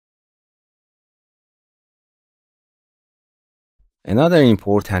Another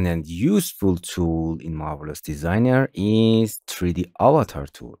important and useful tool in Marvelous Designer is 3D avatar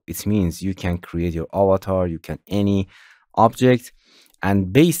tool. It means you can create your avatar, you can any object,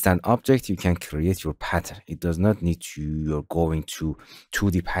 and based on object, you can create your pattern. It does not need you're going to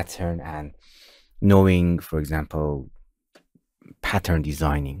 2D pattern and knowing, for example, pattern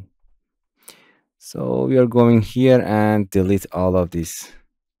designing. So we are going here and delete all of these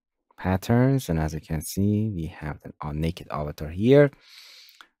patterns. And as you can see, we have our naked avatar here.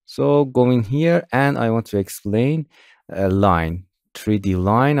 So going here, and I want to explain a line, 3D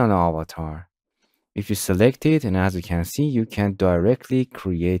line on avatar. If you select it, and as you can see, you can directly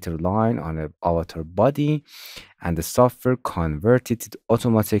create a line on an avatar body, and the software convert it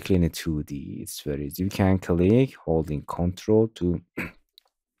automatically in a 2D. It's very easy. You can click holding Control to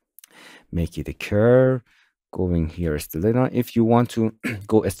make it a curve. Going here is the line. If you want to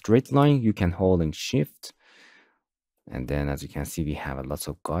go a straight line, you can holding Shift. And then as you can see, we have a lots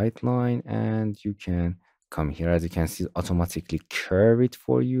of guideline, and you can come here. As you can see, automatically curve it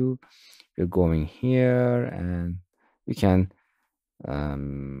for you. You're going here, and you can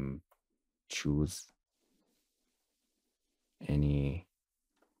choose any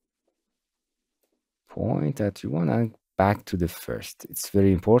point that you want and back to the first. It's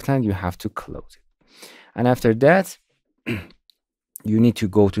very important. You have to close it. And after that, you need to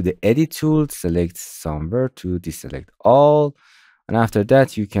go to the edit tool, select somewhere to deselect all. And after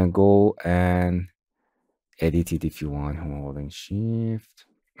that, you can go and edit it if you want, holding Shift.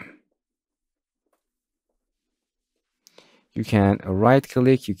 You can right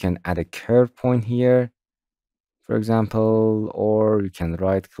click, you can add a curve point here, for example, or you can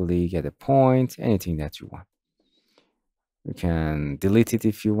right click at a point, anything that you want. You can delete it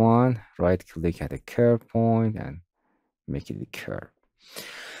if you want, right click at a curve point and make it a curve.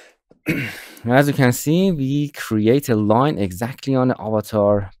 As you can see, we create a line exactly on the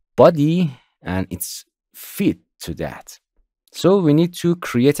avatar body and it's fit to that. So we need to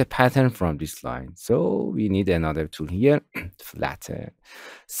create a pattern from this line. So we need another tool here, flatten.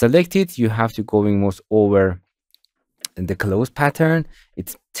 Select it. You have to going most over the close pattern.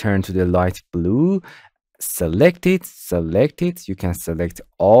 It's turned to the light blue. Select it, select it. You can select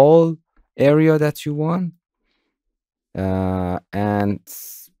all area that you want. And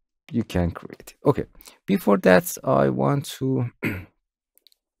you can create it. Okay, before that, I want to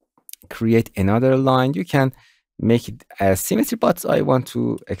create another line. You can make it as symmetry, but I want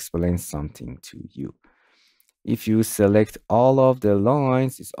to explain something to you. If you select all of the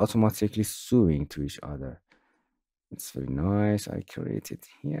lines, it's automatically sewing to each other. It's very nice. I create it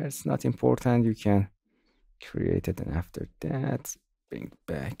here. It's not important. You can create it, and after that, bring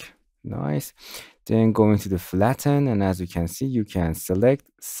back. Nice. Then going to the flatten, and as you can see, you can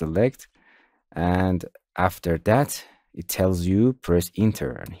select, and after that, it tells you press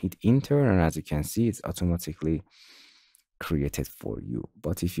enter and hit enter, and as you can see, it's automatically created for you.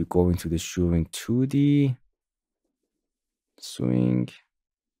 But if you go into the showing 2D swing,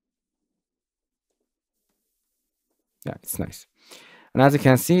 yeah, it's nice. And as you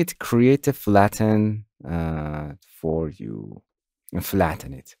can see, it creates a flatten for you and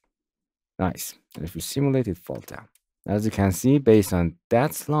flatten it. Nice. And if you simulate it, fall down. As you can see, based on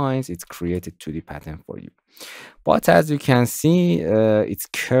that lines, it's created 2D pattern for you. But as you can see, it's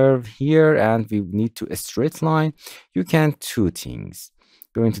curved here and we need to a straight line. You can two things.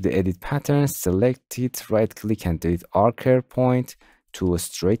 Go into the edit pattern, select it, right click and delete archer point to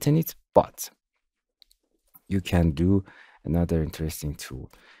straighten it. But you can do another interesting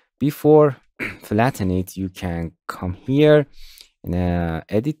tool. Before flatten it, you can come here in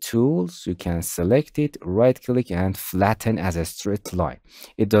edit tools, you can select it, right click and flatten as a straight line.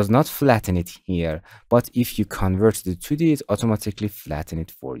 It does not flatten it here, but if you convert to 2D, it automatically flatten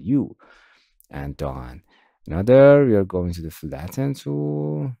it for you. And done. Another, we are going to the flatten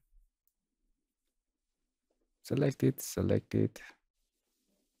tool. Select it.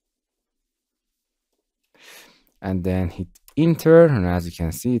 And then hit enter, and as you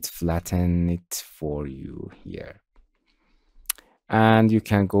can see, it's flatten it for you here. And you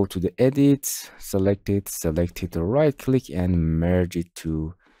can go to the edit, select it, right click and merge it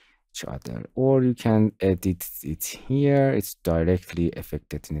to each other. Or you can edit it here. It's directly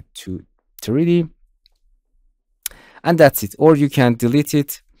affected in a 3D. And that's it. Or you can delete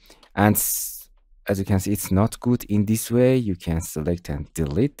it. And as you can see, it's not good in this way. You can select and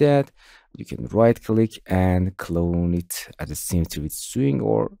delete that. You can right click and clone it as a symmetry with swing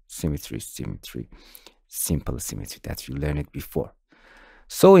or symmetry, simple symmetry that you learned it before.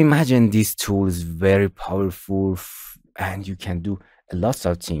 So imagine this tool is very powerful and you can do a lot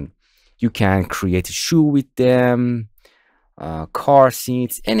of things. You can create a shoe with them. car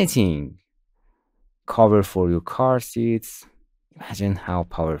seats, anything, cover for your car seats. Imagine how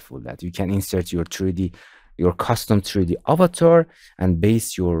powerful that you can insert your 3D, your custom 3D avatar, and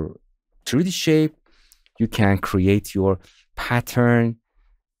base your 3D shape. You can create your pattern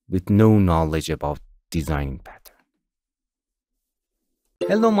with no knowledge about designing pattern.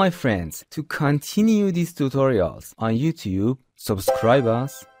 Hello my friends, to continue these tutorials on YouTube, subscribe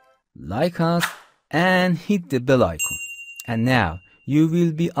us, like us, and hit the bell icon. And now you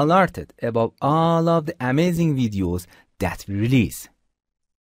will be alerted about all of the amazing videos that we release.